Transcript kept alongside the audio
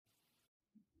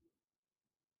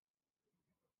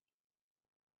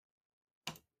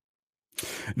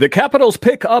The Capitals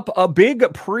pick up a big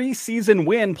preseason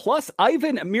win, plus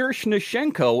Ivan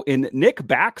Miroshnichenko and Nick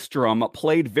Backstrom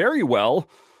played very well.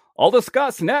 I'll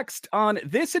discuss next on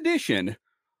this edition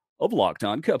of Locked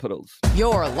On Capitals.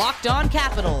 Your Locked On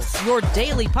Capitals, your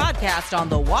daily podcast on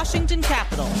the Washington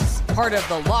Capitals, part of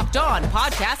the Locked On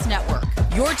Podcast Network,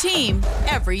 your team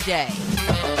every day.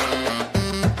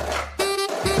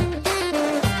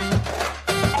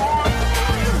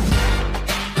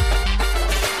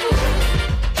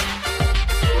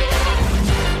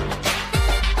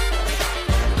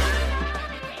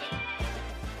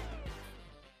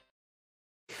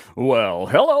 Well,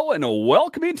 hello and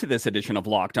welcome into this edition of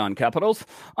Locked On Capitals.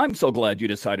 I'm so glad you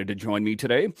decided to join me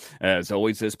today. As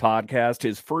always, this podcast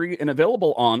is free and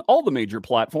available on all the major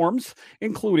platforms,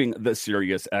 including the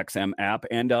SiriusXM app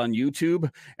and on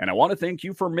YouTube. And I want to thank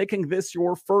you for making this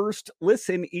your first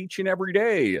listen each and every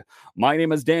day. My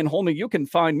name is Dan Holme. You can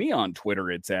find me on Twitter.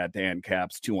 It's at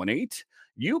DanCaps218.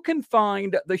 You can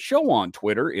find the show on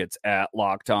Twitter. It's at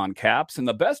Locked On Caps. And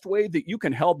the best way that you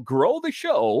can help grow the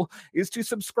show is to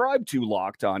subscribe to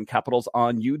Locked On Capitals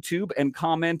on YouTube and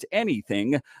comment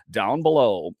anything down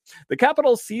below. The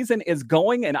Capitals season is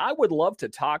going, and I would love to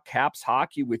talk Caps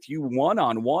hockey with you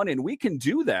one-on-one, and we can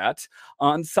do that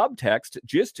on subtext.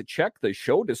 Just to check the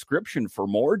show description for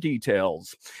more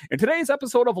details. In today's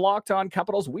episode of Locked On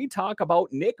Capitals, we talk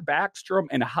about Nick Backstrom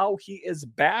and how he is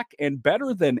back and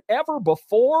better than ever before.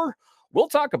 We'll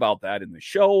talk about that in the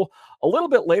show. A little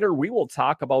bit later, we will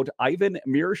talk about Ivan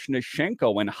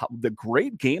Miroshnichenko and the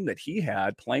great game that he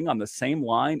had playing on the same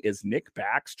line as Nick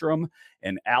Backstrom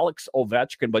and Alex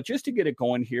Ovechkin. But just to get it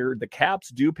going here, the Caps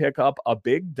do pick up a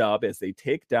big dub as they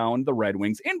take down the Red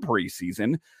Wings in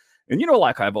preseason. And,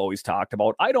 like I've always talked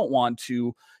about, I don't want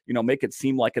to, make it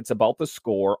seem like it's about the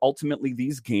score. Ultimately,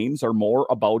 these games are more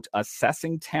about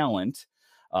assessing talent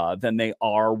than they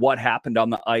are what happened on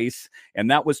the ice.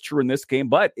 And that was true in this game.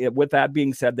 But with that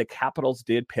being said, the Capitals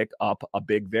did pick up a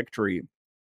big victory.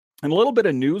 And a little bit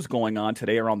of news going on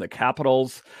today around the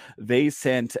Capitals. They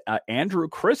sent Andrew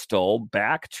Crystal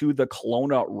back to the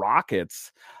Kelowna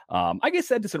Rockets. I guess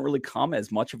that doesn't really come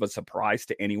as much of a surprise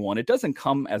to anyone. It doesn't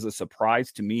come as a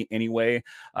surprise to me anyway.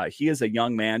 He is a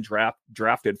young man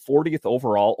drafted 40th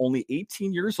overall, only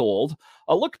 18 years old.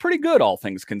 Looked pretty good, all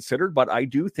things considered, but I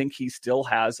do think he still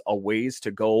has a ways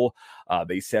to go.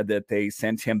 They said that they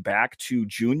sent him back to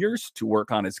juniors to work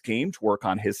on his game, to work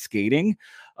on his skating,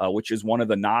 which is one of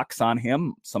the knocks on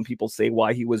him. Some people say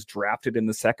why he was drafted in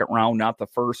the second round, not the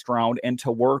first round, and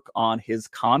to work on his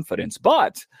confidence.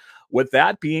 But with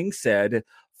that being said,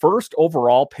 first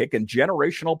overall pick and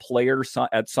generational player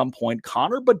at some point,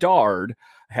 Connor Bedard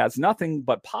has nothing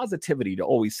but positivity to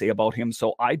always say about him.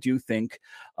 So I do think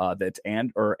that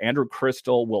Andrew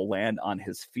Crystal will land on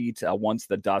his feet once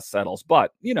the dust settles.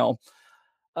 But,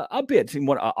 a bit,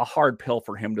 a hard pill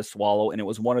for him to swallow. And it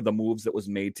was one of the moves that was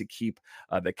made to keep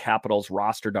the Capitals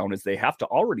roster down, as they have to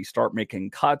already start making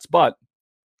cuts. But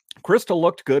Crystal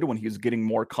looked good when he was getting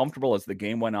more comfortable as the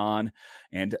game went on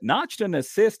and notched an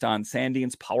assist on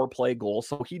Sandin's power play goal.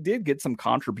 So he did get some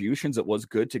contributions. It was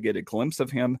good to get a glimpse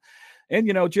of him. And,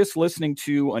 just listening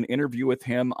to an interview with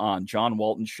him on John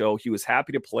Walton's show, he was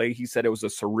happy to play. He said it was a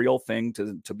surreal thing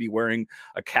to be wearing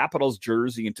a Capitals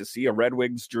jersey and to see a Red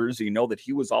Wings jersey, that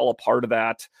he was all a part of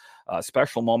that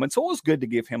special moment. So it was good to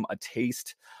give him a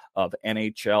taste of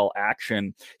NHL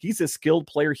action. He's a skilled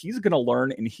player. He's going to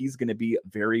learn, and he's going to be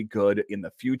very good in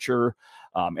the future.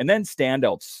 And then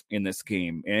standouts in this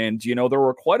game. And, there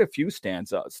were quite a few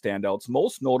standouts.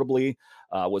 Most notably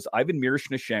was Ivan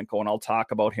Miroshnichenko, and I'll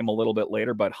talk about him a little bit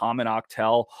later. But Haman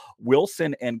Akhtel,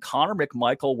 Wilson, and Connor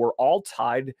McMichael were all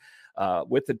tied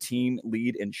with the team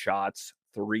lead in shots,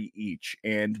 3 each.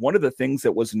 And one of the things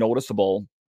that was noticeable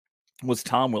was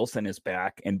Tom Wilson is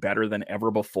back and better than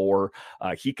ever before.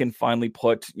 He can finally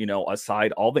put,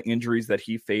 aside all the injuries that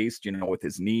he faced, with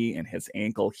his knee and his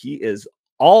ankle. He is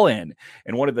all in.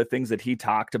 And one of the things that he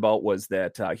talked about was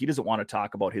that he doesn't want to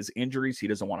talk about his injuries. He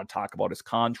doesn't want to talk about his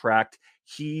contract.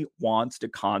 He wants to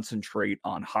concentrate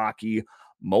on hockey,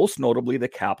 most notably the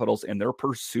Capitals and their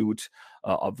pursuit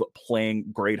of playing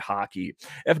great hockey.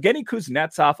 Evgeny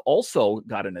Kuznetsov also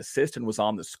got an assist and was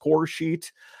on the score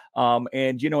sheet. And,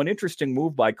 an interesting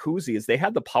move by Kuzi is they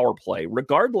had the power play.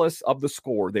 Regardless of the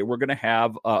score, they were going to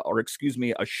have, a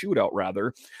shootout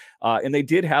rather. And they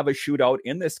did have a shootout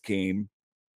in this game.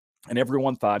 And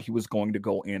everyone thought he was going to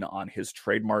go in on his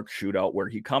trademark shootout where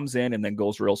he comes in and then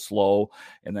goes real slow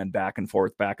and then back and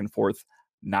forth.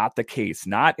 Not the case,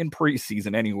 not in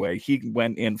preseason anyway. He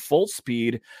went in full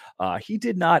speed. He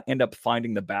did not end up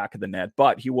finding the back of the net,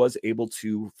 but he was able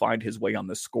to find his way on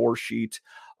the score sheet.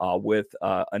 with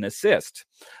an assist.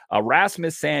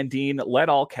 Rasmus Sandin led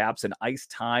all caps in ice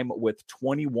time with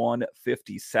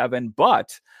 21:57,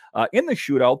 but in the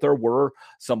shootout, there were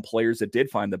some players that did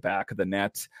find the back of the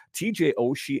net. TJ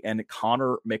Oshie and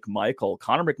Connor McMichael.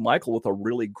 Connor McMichael with a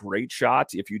really great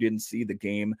shot. If you didn't see the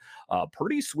game,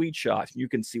 pretty sweet shot. You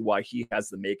can see why he has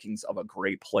the makings of a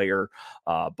great player.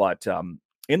 But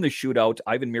in the shootout,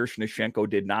 Ivan Miroshnichenko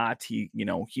did not. He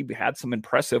had some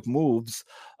impressive moves,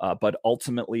 but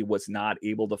ultimately was not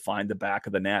able to find the back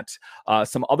of the net.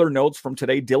 Some other notes from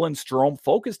today: Dylan Strome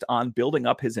focused on building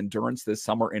up his endurance this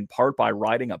summer, in part by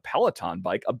riding a Peloton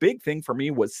bike. A big thing for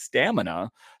me was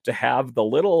stamina, to have the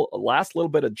last little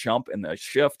bit of jump in the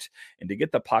shift, and to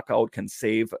get the puck out can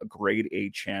save grade A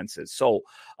chances. So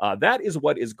that is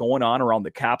what is going on around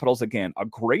the Capitals. Again, a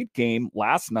great game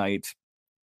last night.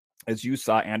 As you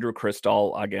saw, Andrew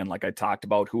Cristall, again, like I talked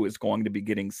about, who is going to be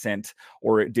getting sent,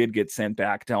 or it did get sent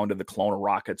back down to the Kelowna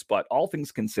Rockets. But all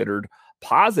things considered,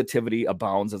 positivity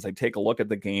abounds as I take a look at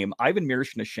the game. Ivan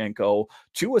Miroshnichenko,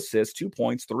 2 assists, 2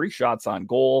 points, 3 shots on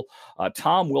goal.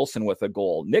 Tom Wilson with a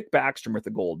goal. Nick Backstrom with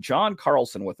a goal. John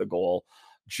Carlson with a goal.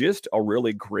 Just a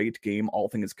really great game, all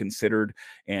things considered.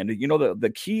 And,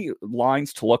 the key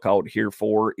lines to look out here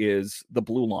for is the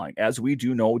blue line. As we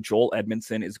do know, Joel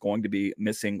Edmondson is going to be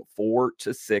missing 4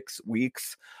 to 6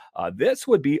 weeks. This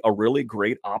would be a really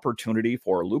great opportunity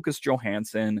for Lucas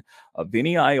Johansson,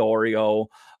 Vinny Iorio,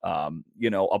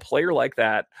 a player like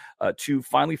that to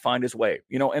finally find his way.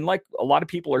 And like a lot of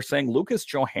people are saying, Lucas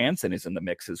Johansson is in the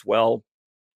mix as well.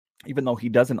 Even though he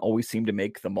doesn't always seem to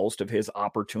make the most of his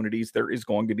opportunities, there is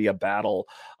going to be a battle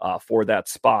for that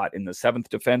spot in the 7th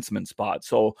defenseman spot.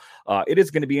 So it is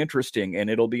going to be interesting, and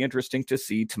it'll be interesting to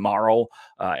see tomorrow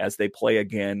as they play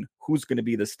again, who's going to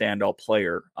be the standout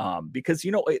player. Because,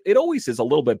 it always is a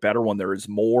little bit better when there is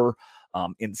more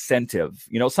incentive.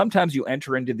 Sometimes you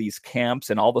enter into these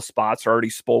camps and all the spots are already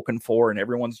spoken for and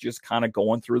everyone's just kind of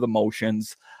going through the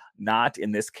motions. Not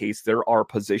in this case. There are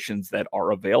positions that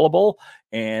are available,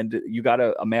 and you got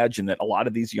to imagine that a lot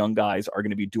of these young guys are going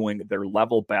to be doing their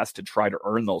level best to try to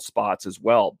earn those spots as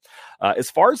well. As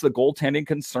far as the goaltending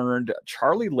concerned,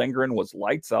 Charlie Lindgren was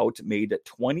lights out, made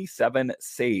 27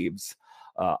 saves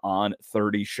on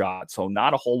 30 shots. So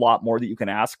not a whole lot more that you can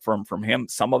ask from him.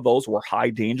 Some of those were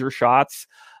high danger shots.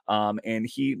 And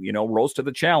he, rose to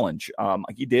the challenge.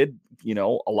 He did,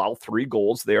 allow 3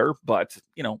 goals there, but,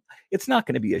 it's not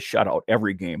going to be a shutout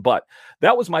every game. But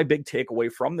that was my big takeaway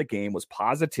from the game, was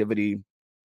positivity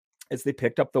as they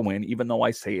picked up the win, even though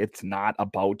I say it's not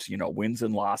about, wins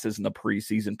and losses in the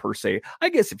preseason per se. I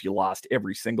guess if you lost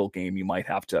every single game, you might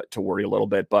have to worry a little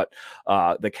bit, but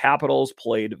the Capitals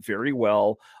played very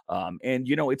well. And,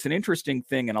 it's an interesting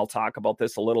thing, and I'll talk about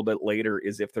this a little bit later,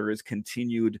 is if there is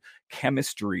continued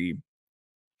chemistry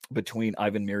between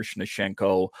Ivan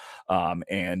Miroshnichenko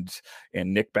and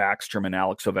Nick Backstrom and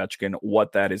Alex Ovechkin,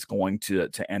 what that is going to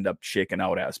end up shaking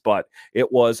out as. But it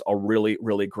was a really,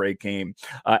 really great game.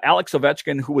 Alex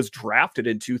Ovechkin, who was drafted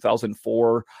in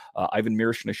 2004, Ivan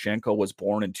Miroshnichenko was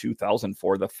born in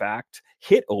 2004. The fact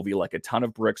hit Ovi like a ton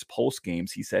of bricks post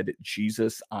games. He said,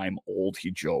 "Jesus, I'm old,"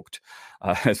 he joked.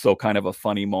 So kind of a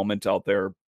funny moment out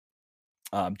there,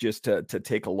 just to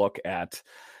take a look at.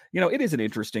 It is an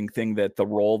interesting thing that the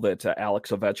role that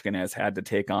Alex Ovechkin has had to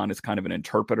take on is kind of an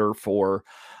interpreter for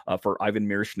Ivan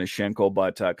Miroshnichenko,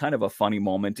 but kind of a funny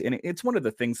moment. And it's one of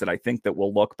the things that I think that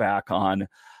we'll look back on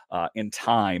in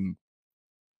time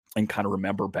and kind of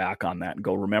remember back on that and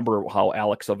go, remember how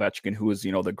Alex Ovechkin, who is,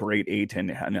 the great 8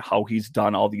 and how he's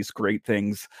done all these great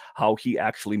things, how he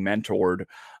actually mentored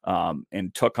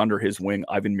and took under his wing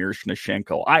Ivan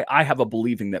Miroshnichenko. I have a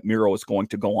believing that Miro is going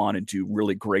to go on and do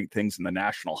really great things in the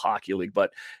National Hockey League,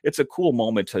 but it's a cool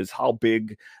moment as how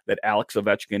big that Alex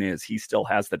Ovechkin is. He still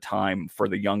has the time for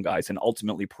the young guys and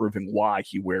ultimately proving why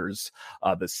he wears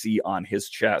the C on his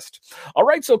chest. All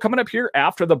right, so coming up here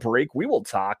after the break, we will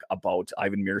talk about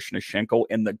Ivan Miroshnichenko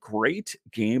and the great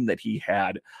game that he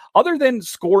had. Other than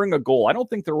scoring a goal, I don't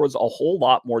think there was a whole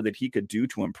lot more that he could do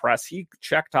to impress. He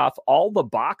checked off all the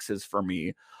boxes for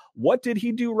me. What did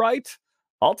he do right?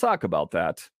 I'll talk about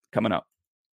that coming up.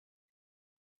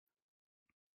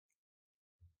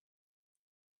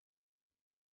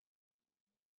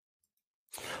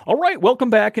 All right,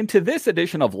 welcome back into this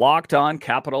edition of Locked On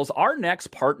Capitals. Our next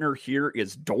partner here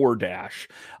is DoorDash.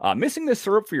 Missing the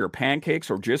syrup for your pancakes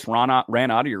or just ran out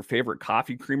of your favorite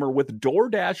coffee creamer? With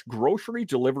DoorDash grocery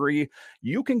delivery,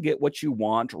 you can get what you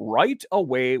want right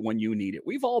away when you need it.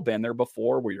 We've all been there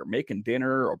before where you're making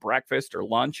dinner or breakfast or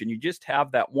lunch and you just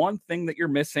have that one thing that you're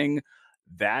missing.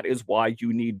 That is why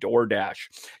you need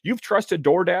DoorDash. You've trusted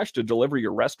DoorDash to deliver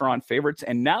your restaurant favorites,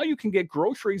 and now you can get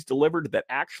groceries delivered that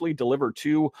actually deliver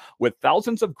too. With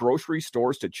thousands of grocery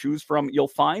stores to choose from, you'll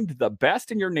find the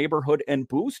best in your neighborhood and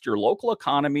boost your local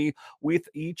economy with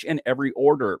each and every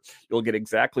order. You'll get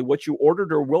exactly what you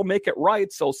ordered or we'll make it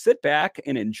right. So sit back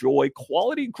and enjoy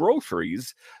quality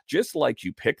groceries just like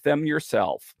you pick them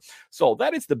yourself. So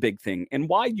that is the big thing and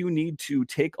why you need to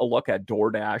take a look at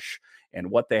DoorDash and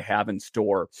what they have in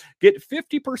store. Get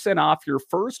 50% off your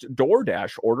first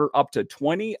DoorDash order up to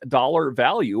 $20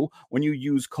 value when you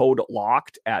use code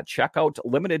LOCKED at checkout.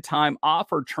 Limited time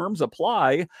offer, terms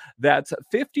apply. That's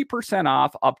 50%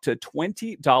 off up to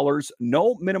 $20,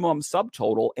 no minimum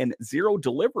subtotal, and zero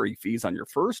delivery fees on your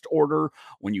first order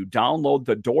when you download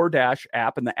the DoorDash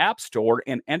app in the App Store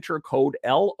and enter code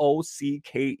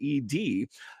LOCKED.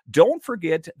 Don't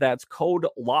forget that's code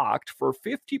LOCKED for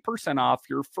 50% off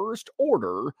your first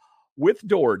order with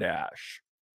DoorDash.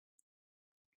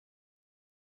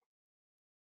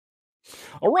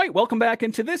 All right, welcome back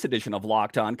into this edition of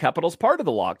Locked On Capitals, part of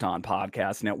the Locked On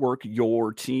Podcast Network,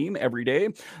 your team every day.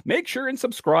 Make sure and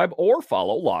subscribe or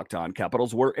follow Locked On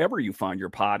Capitals wherever you find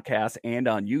your podcasts and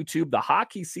on YouTube. The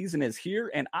hockey season is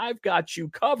here, and I've got you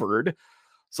covered.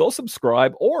 So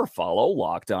subscribe or follow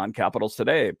Locked On Capitals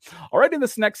today. All right, in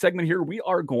this next segment here, we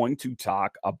are going to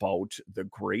talk about the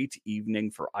great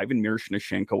evening for Ivan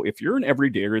Miroshnichenko. If you're an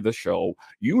everydayer of the show,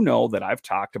 you know that I've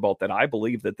talked about that I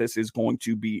believe that this is going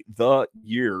to be the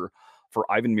year for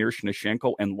Ivan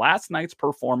Miroshnichenko, and last night's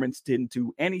performance didn't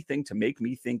do anything to make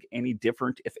me think any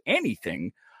different. If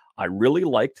anything, I really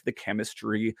liked the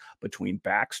chemistry between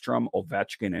Backstrom,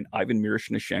 Ovechkin, and Ivan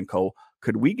Miroshnichenko.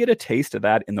 Could we get a taste of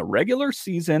that in the regular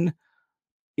season?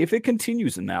 If it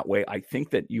continues in that way, I think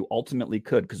that you ultimately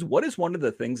could. Because what is one of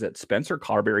the things that Spencer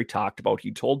Carberry talked about?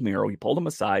 He told Miro, he pulled him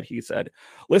aside. He said,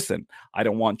 listen, I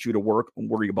don't want you to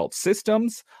worry about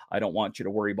systems. I don't want you to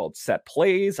worry about set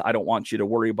plays. I don't want you to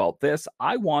worry about this.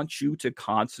 I want you to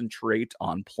concentrate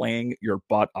on playing your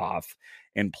butt off.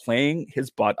 And playing his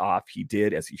butt off, he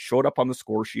did, as he showed up on the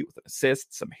score sheet with an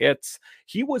assist, some hits.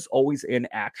 He was always in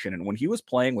action. And when he was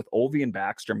playing with Ovi and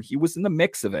Backstrom, he was in the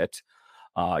mix of it.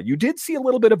 You did see a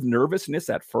little bit of nervousness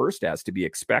at first, as to be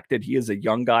expected. He is a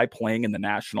young guy playing in the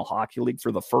National Hockey League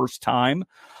for the first time.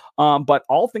 But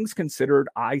all things considered,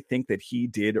 I think that he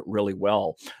did really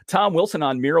well. Tom Wilson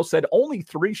on Miro said, only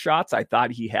 3 shots. I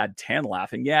thought he had 10,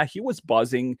 laughing. Yeah, he was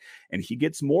buzzing, and he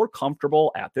gets more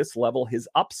comfortable at this level. His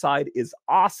upside is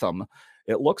awesome.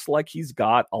 It looks like he's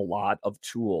got a lot of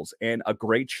tools and a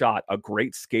great shot, a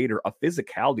great skater, a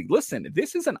physicality. Listen,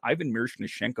 this is an Ivan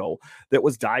Miroshnichenko that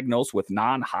was diagnosed with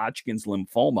non-Hodgkin's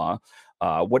lymphoma.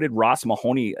 What did Ross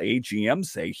Mahoney, AGM,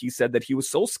 say? He said that he was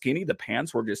so skinny, the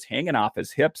pants were just hanging off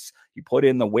his hips. He put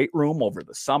in the weight room over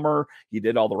the summer. He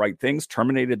did all the right things,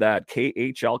 terminated that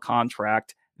KHL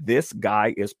contract. This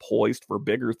guy is poised for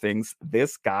bigger things.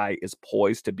 This guy is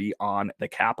poised to be on the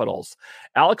Capitals.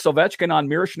 Alex Ovechkin on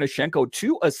Miroshnichenko,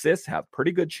 2 assists, have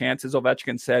pretty good chances,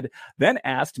 Ovechkin said, then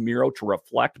asked Miro to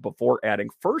reflect before adding,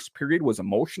 first period was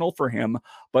emotional for him,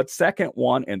 but second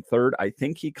one and third, I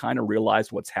think he kind of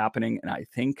realized what's happening, and I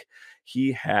think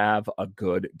he have a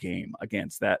good game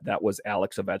against that. That was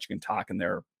Alex Ovechkin talking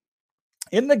there.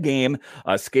 In the game,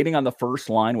 skating on the first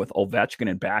line with Ovechkin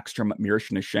and Backstrom,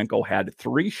 Miroshnichenko had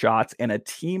 3 shots and a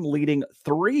team-leading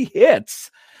 3 hits,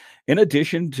 in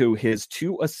addition to his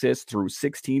 2 assists through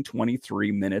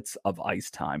 23 minutes of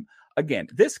ice time. Again,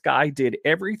 this guy did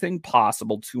everything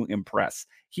possible to impress.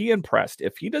 He impressed.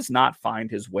 If he does not find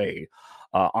his way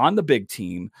on the big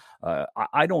team,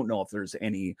 I don't know if there's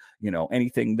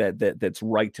anything that's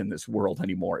right in this world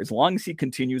anymore. As long as he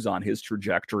continues on his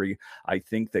trajectory, I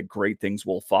think that great things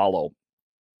will follow.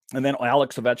 And then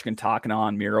Alex Ovechkin talking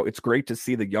on Miro. It's great to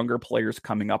see the younger players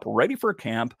coming up ready for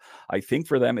camp. I think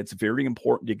for them, it's very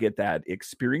important to get that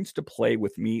experience to play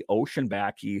with me, Ocean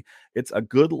Backy. It's a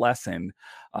good lesson,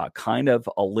 kind of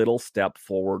a little step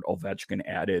forward, Ovechkin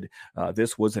added.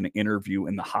 This was an interview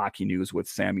in the Hockey News with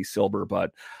Sammy Silber.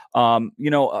 But,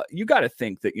 you got to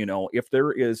think that, if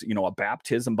there is, a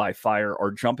baptism by fire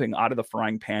or jumping out of the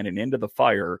frying pan and into the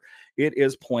fire, it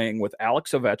is playing with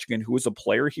Alex Ovechkin, who is a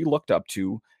player he looked up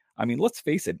to. I mean, let's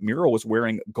face it, Miro was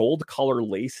wearing gold color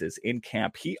laces in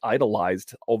camp. He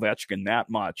idolized Ovechkin that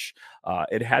much.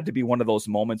 It had to be one of those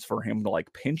moments for him to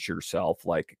pinch yourself.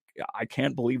 I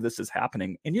can't believe this is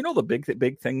happening. And the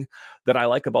big thing that I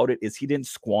like about it is he didn't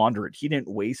squander it. He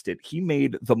didn't waste it. He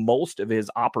made the most of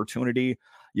his opportunity.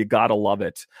 You got to love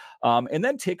it. And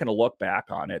then taking a look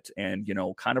back on it and,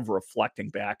 kind of reflecting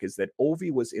back is that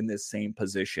Ovi was in this same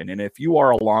position. And if you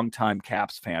are a longtime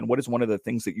Caps fan, what is one of the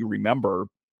things that you remember?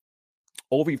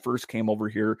 Ovi first came over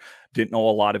here, didn't know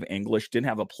a lot of English, didn't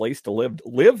have a place to live,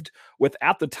 lived with,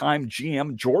 at the time,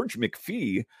 GM George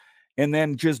McPhee, and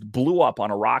then just blew up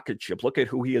on a rocket ship. Look at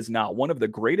who he is now. One of the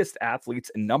greatest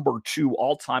athletes and number 2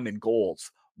 all-time in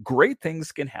goals. Great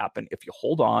things can happen if you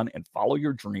hold on and follow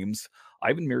your dreams.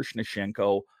 Ivan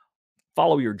Miroshnichenko,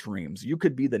 follow your dreams. You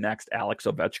could be the next Alex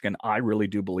Ovechkin. I really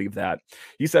do believe that.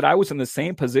 He said, I was in the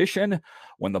same position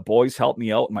when the boys helped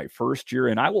me out in my first year,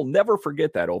 and I will never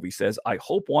forget that. Ovi says, I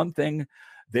hope one thing,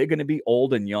 they're going to be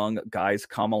old and young guys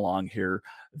come along here.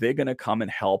 They're going to come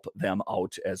and help them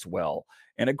out as well.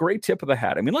 And a great tip of the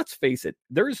hat. I mean, let's face it,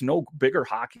 there is no bigger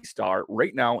hockey star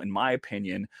right now, in my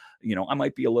opinion. You know, I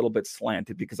might be a little bit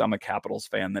slanted because I'm a Capitals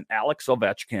fan, than Alex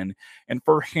Ovechkin. And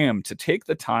for him to take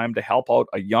the time to help out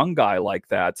a young guy like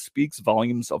that speaks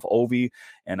volumes of Ovi.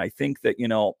 And I think that, you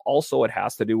know, also it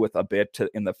has to do with a bit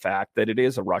in the fact that it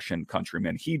is a Russian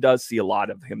countryman. He does see a lot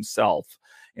of himself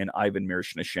in Ivan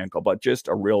Miroshnichenko, but just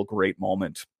a real great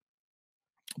moment.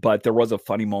 But there was a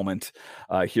funny moment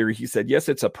here. He said, yes,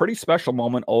 it's a pretty special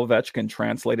moment. Ovechkin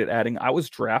translated, adding, I was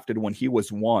drafted when he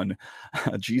was 1.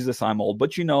 Jesus, I'm old.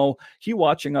 But, you know, he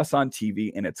watching us on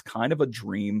TV, and it's kind of a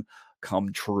dream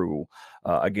come true.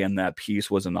 Again, that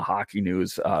piece was in the Hockey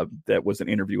News. That was an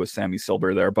interview with Sammy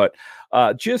Silver there. But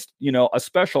just, you know, a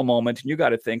special moment. And you got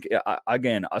to think,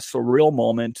 again, a surreal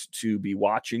moment to be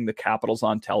watching the Capitals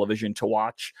on television, to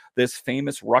watch this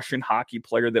famous Russian hockey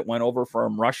player that went over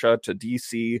from Russia to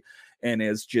DC and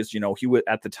is just, you know, he was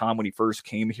at the time when he first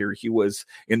came here, he was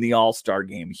in the All-Star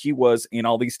game. He was in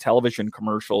all these television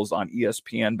commercials on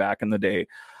ESPN back in the day.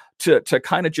 To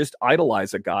kind of just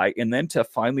idolize a guy and then to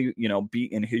finally, you know,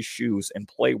 be in his shoes and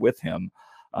play with him.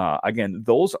 Again,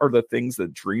 those are the things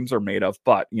that dreams are made of.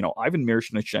 But, you know, Ivan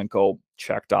Miroshnichenko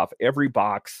checked off every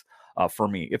box for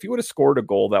me. If he would have scored a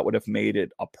goal, that would have made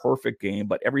it a perfect game.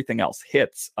 But everything else,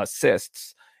 hits,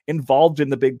 assists, involved in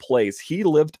the big plays, he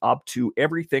lived up to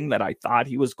everything that I thought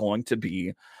he was going to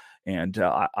be. And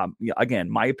again,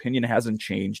 my opinion hasn't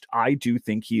changed. I do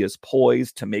think he is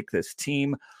poised to make this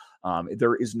team.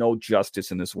 There is no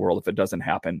justice in this world if it doesn't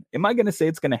happen. Am I going to say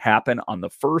it's going to happen on the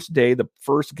first day, the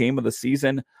first game of the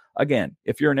season? Again,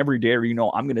 if you're an everydayer, you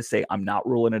know, I'm going to say I'm not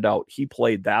ruling it out. He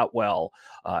played that well.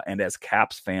 And as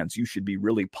Caps fans, you should be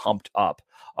really pumped up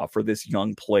for this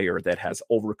young player that has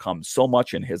overcome so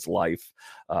much in his life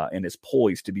and is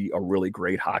poised to be a really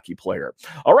great hockey player.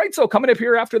 All right, so coming up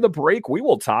here after the break, we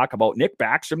will talk about Nick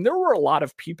Backstrom. There were a lot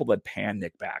of people that panned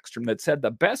Nick Backstrom, that said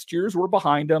the best years were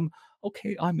behind him.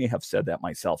 Okay, I may have said that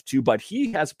myself too, but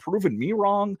he has proven me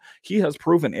wrong. He has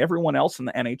proven everyone else in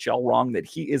the NHL wrong, that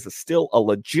he is still a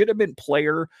legitimate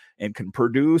player and can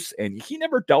produce, and he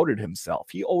never doubted himself.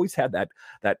 He always had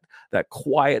that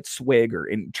quiet swagger,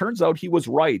 and it turns out he was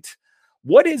right.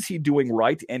 What is he doing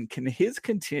right, and can his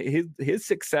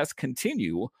success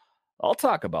continue? I'll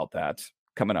talk about that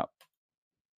coming up.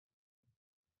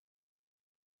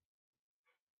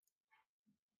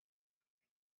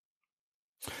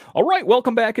 All right,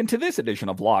 welcome back into this edition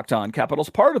of Locked On Capitals,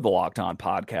 part of the Locked On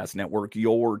Podcast Network,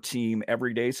 your team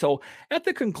every day. So at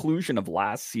the conclusion of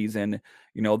last season,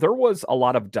 you know, there was a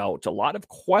lot of doubt, a lot of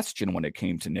question when it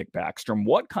came to Nick Backstrom.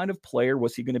 What kind of player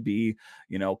was he going to be,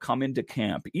 you know, come into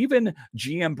camp? Even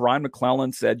GM Brian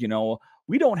McClellan said, you know,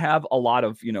 we don't have a lot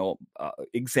of, you know,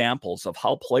 examples of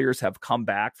how players have come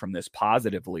back from this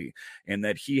positively, and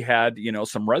that he had, you know,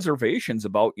 some reservations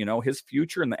about, you know, his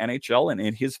future in the NHL and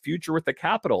in his future with the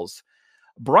Capitals.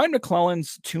 Brian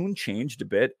McClellan's tune changed a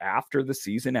bit after the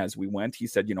season as we went. He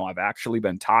said, you know, I've actually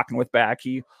been talking with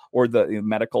Backy, or the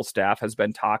medical staff has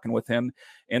been talking with him,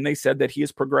 and they said that he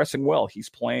is progressing well. He's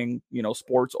playing, you know,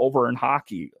 sports over in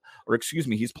hockey, or excuse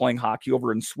me, he's playing hockey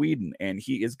over in Sweden, and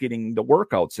he is getting the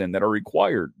workouts in that are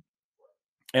required.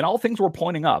 And all things were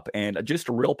pointing up, and just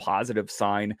a real positive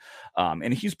sign.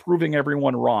 And he's proving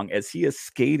everyone wrong, as he is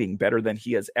skating better than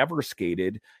he has ever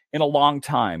skated in a long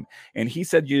time. And he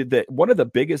said that one of the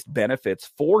biggest benefits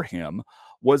for him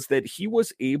was that he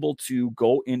was able to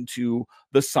go into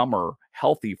the summer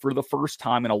healthy for the first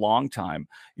time in a long time.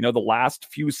 You know, the last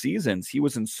few seasons, he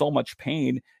was in so much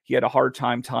pain. He had a hard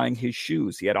time tying his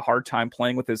shoes. He had a hard time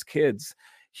playing with his kids.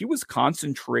 He was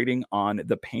concentrating on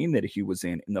the pain that he was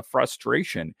in and the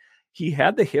frustration. He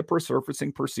had the hip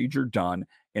resurfacing procedure done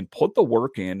and put the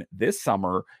work in this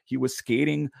summer. He was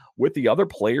skating with the other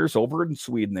players over in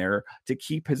Sweden there to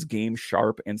keep his game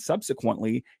sharp. And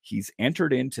subsequently, he's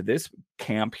entered into this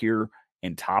camp here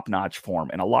in top-notch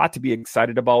form, and a lot to be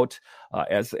excited about.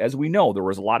 As we know, there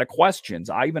was a lot of questions.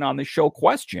 I even on the show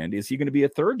questioned, is he going to be a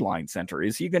third-line center?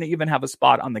 Is he going to even have a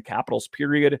spot on the Capitals,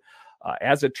 period?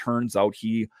 As it turns out,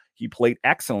 he He played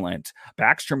excellent.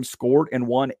 Backstrom scored and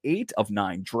won 8 of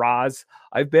 9 draws.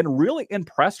 I've been really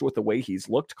impressed with the way he's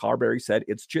looked. Carberry said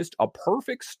it's just a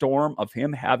perfect storm of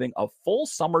him having a full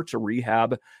summer to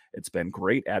rehab. It's been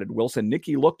great, added Wilson.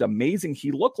 Nicky looked amazing.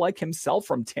 He looked like himself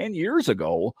from 10 years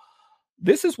ago.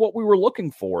 This is what we were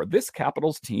looking for. This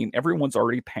Capitals team, everyone's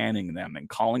already panning them and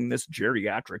calling this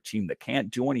geriatric team that can't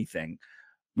do anything.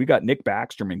 We got Nick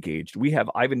Backstrom engaged. We have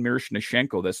Ivan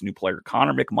Miroshnichenko, this new player,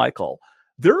 Connor McMichael.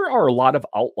 There are a lot of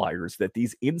outliers that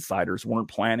these insiders weren't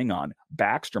planning on.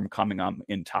 Backstrom coming on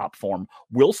in top form,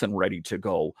 Wilson ready to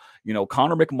go,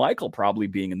 Connor McMichael probably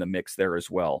being in the mix there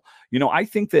as well. I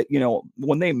think that,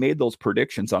 when they made those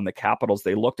predictions on the Capitals,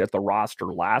 they looked at the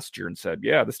roster last year and said,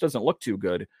 yeah, this doesn't look too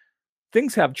good.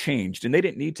 Things have changed, and they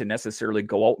didn't need to necessarily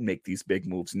go out and make these big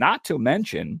moves, not to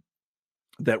mention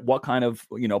that what kind of,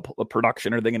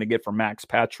 production are they going to get from Max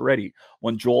Pacioretty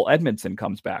when Joel Edmondson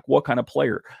comes back? What kind of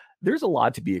player? There's a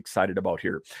lot to be excited about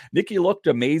here. Nicky looked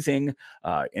amazing,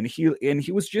 and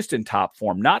he was just in top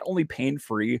form, not only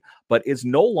pain-free, but is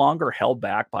no longer held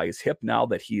back by his hip now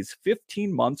that he's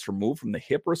 15 months removed from the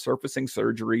hip resurfacing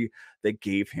surgery that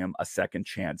gave him a second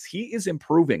chance. He is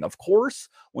improving. Of course,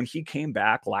 when he came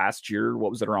back last year, what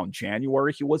was it, around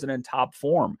January, he wasn't in top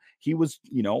form. He was,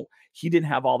 he didn't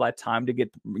have all that time to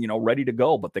get, ready to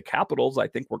go. But the Capitals, I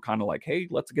think, were kind of like, hey,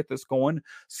 let's get this going,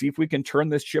 see if we can turn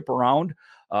this ship around.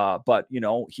 But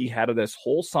he had this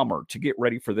whole summer to get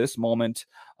ready for this moment.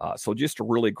 So just a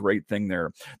really great thing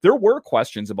there. There were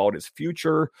questions about his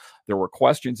future. There were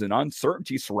questions and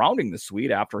uncertainty surrounding the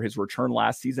Swede after his return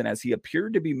last season, as he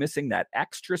appeared to be missing that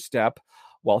extra step.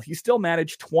 While he still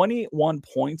managed 21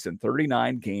 points in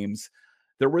 39 games,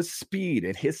 there was speed,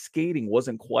 and his skating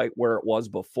wasn't quite where it was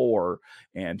before.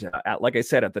 And like I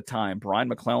said at the time, Brian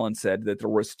McClellan said that there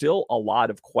was still a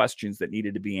lot of questions that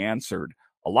needed to be answered.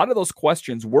 A lot of those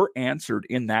questions were answered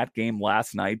in that game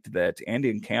last night, and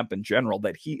in camp in general,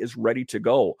 that he is ready to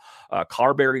go.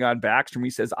 Carberry on Backstrom,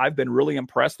 he says, I've been really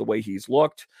impressed the way he's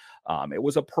looked. It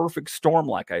was a perfect storm,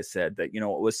 like I said, that, it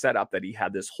was set up that he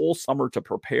had this whole summer to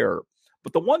prepare.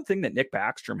 But the one thing that Nick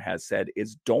Backstrom has said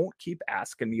is, don't keep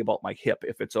asking me about my hip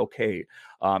if it's okay.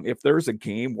 If there's a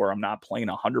game where I'm not playing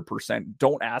 100%,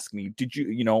 don't ask me, did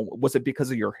you, was it because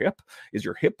of your hip? Is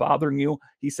your hip bothering you?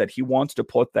 He said he wants to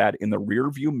put that in the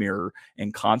rearview mirror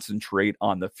and concentrate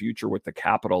on the future with the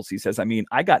Capitals. He says,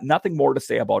 I got nothing more to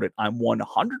say about it. I'm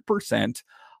 100%.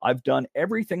 I've done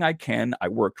everything I can. I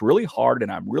worked really hard,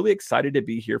 and I'm really excited to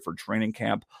be here for training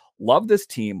camp. Love this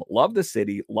team, love the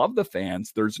city, love the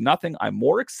fans. There's nothing I'm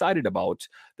more excited about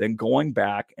than going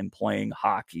back and playing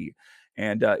hockey.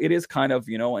 And it is kind of,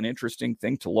 an interesting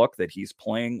thing to look that he's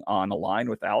playing on a line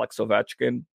with Alex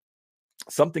Ovechkin,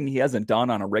 something he hasn't done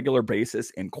on a regular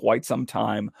basis in quite some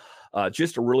time.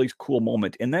 Just a really cool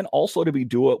moment. And then also to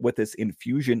do it with this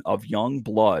infusion of young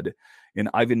blood in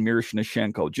Ivan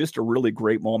Miroshnichenko. Just a really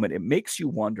great moment. It makes you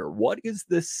wonder, what is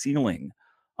the ceiling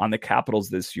on the Capitals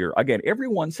this year? Again,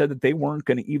 everyone said that they weren't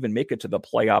going to even make it to the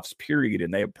playoffs, period,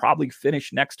 and they have probably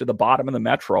finished next to the bottom of the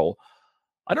Metro.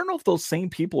 I don't know if those same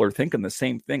people are thinking the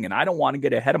same thing, and I don't want to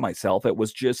get ahead of myself. It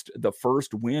was just the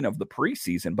first win of the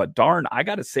preseason, but darn, I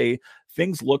got to say,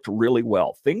 things looked really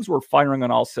well. Things were firing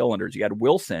on all cylinders. You had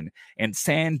Wilson and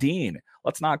Sandin.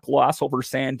 Let's not gloss over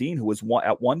Sandin, who was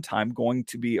at one point going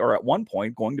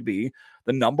to be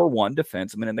the number one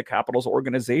defenseman in the Capitals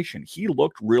organization. He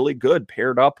looked really good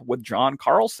paired up with John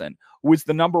Carlson, who is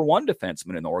the number one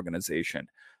defenseman in the organization.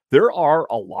 There are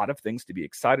a lot of things to be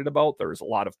excited about. There's a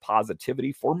lot of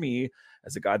positivity for me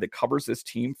as a guy that covers this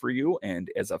team for you and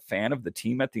as a fan of the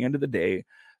team at the end of the day,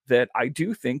 that I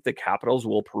do think the Capitals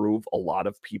will prove a lot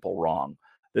of people wrong,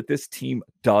 that this team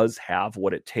does have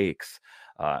what it takes.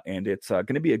 And it's going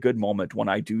to be a good moment when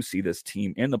I do see this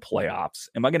team in the playoffs.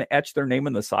 Am I going to etch their name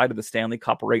in the side of the Stanley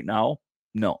Cup right now?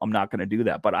 No, I'm not going to do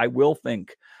that. But I will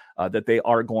think that they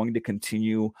are going to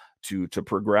continue to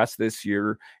progress this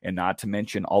year, and not to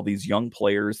mention all these young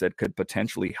players that could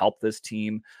potentially help this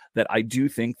team, that I do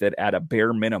think that at a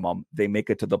bare minimum, they make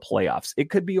it to the playoffs.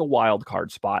 It could be a wild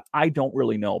card spot. I don't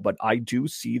really know, but I do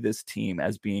see this team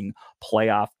as being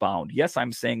playoff bound. Yes,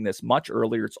 I'm saying this much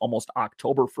earlier. It's almost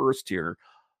October 1st here,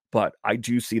 but I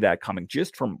do see that coming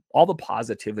just from all the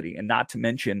positivity, and not to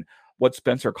mention what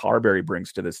Spencer Carberry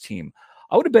brings to this team.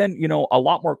 I would have been, a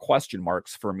lot more question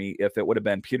marks for me if it would have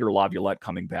been Peter Laviolette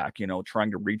coming back, trying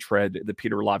to retread the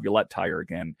Peter Laviolette tire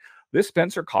again. This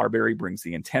Spencer Carberry brings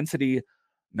the intensity,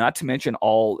 not to mention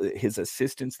all his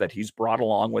assistants that he's brought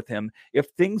along with him. If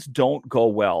things don't go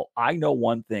well, I know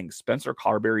one thing: Spencer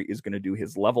Carberry is going to do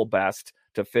his level best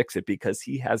to fix it, because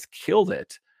he has killed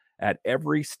it at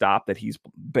every stop that he's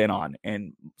been on.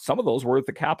 And some of those were at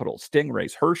the Capitals,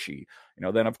 Stingrays, Hershey.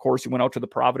 Then, of course, he went out to the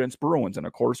Providence Bruins. And,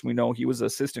 of course, we know he was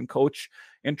assistant coach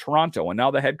in Toronto and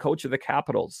now the head coach of the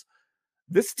Capitals.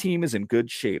 This team is in good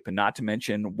shape, and not to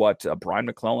mention what Brian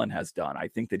McClellan has done. I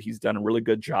think that he's done a really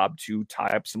good job to tie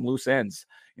up some loose ends.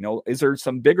 Is there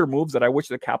some bigger moves that I wish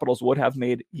the Capitals would have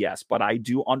made? Yes, but I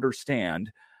do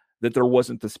understand that there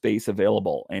wasn't the space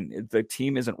available, and the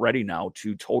team isn't ready now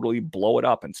to totally blow it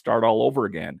up and start all over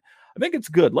again. I think it's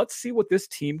good. Let's see what this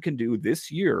team can do this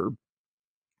year.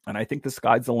 And I think the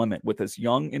sky's the limit with this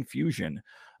young infusion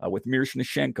with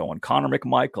Miroshnichenko and Connor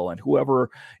McMichael and whoever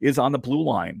is on the blue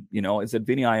line. Is it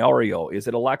Vinny Iorio? Is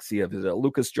it Alexiev? Is it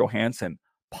Lucas Johansson?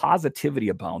 Positivity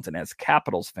abounds. And as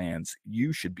Capitals fans,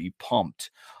 you should be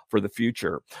pumped for the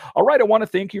future. All right, I want to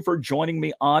thank you for joining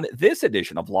me on this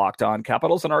edition of Locked On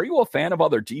Capitals. And are you a fan of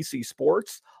other DC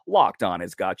sports? Locked On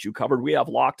has got you covered. We have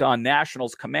Locked On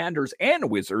Nationals, Commanders, and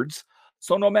Wizards.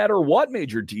 So no matter what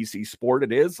major DC sport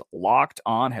it is, Locked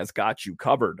On has got you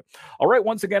covered. All right,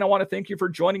 once again, I want to thank you for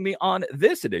joining me on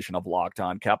this edition of Locked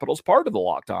On Capitals, part of the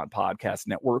Locked On Podcast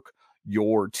Network,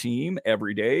 your team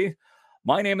every day.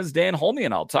 My name is Dan Holme,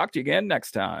 and I'll talk to you again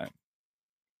next time.